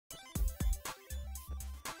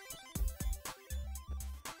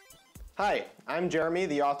Hi, I'm Jeremy,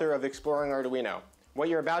 the author of Exploring Arduino. What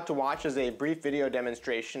you're about to watch is a brief video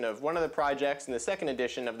demonstration of one of the projects in the second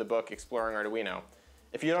edition of the book Exploring Arduino.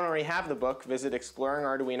 If you don't already have the book, visit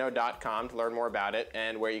exploringarduino.com to learn more about it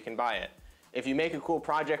and where you can buy it. If you make a cool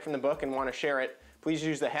project from the book and want to share it, please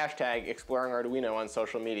use the hashtag ExploringArduino on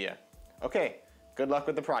social media. Okay, good luck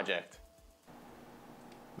with the project.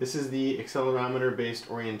 This is the accelerometer-based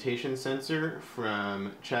orientation sensor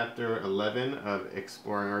from Chapter 11 of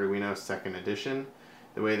Exploring Arduino 2nd edition.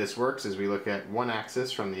 The way this works is we look at one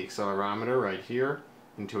axis from the accelerometer right here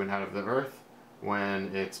into and out of the earth.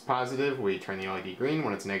 When it's positive, we turn the LED green.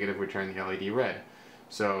 When it's negative, we turn the LED red.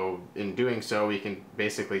 So in doing so, we can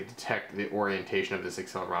basically detect the orientation of this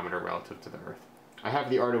accelerometer relative to the earth. I have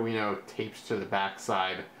the Arduino taped to the back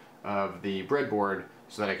side of the breadboard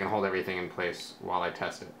so that I can hold everything in place while I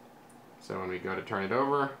test it. So when we go to turn it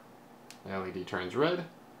over, the LED turns red.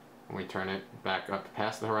 When we turn it back up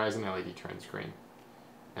past the horizon, the LED turns green.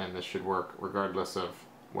 And this should work regardless of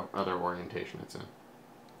what other orientation it's in.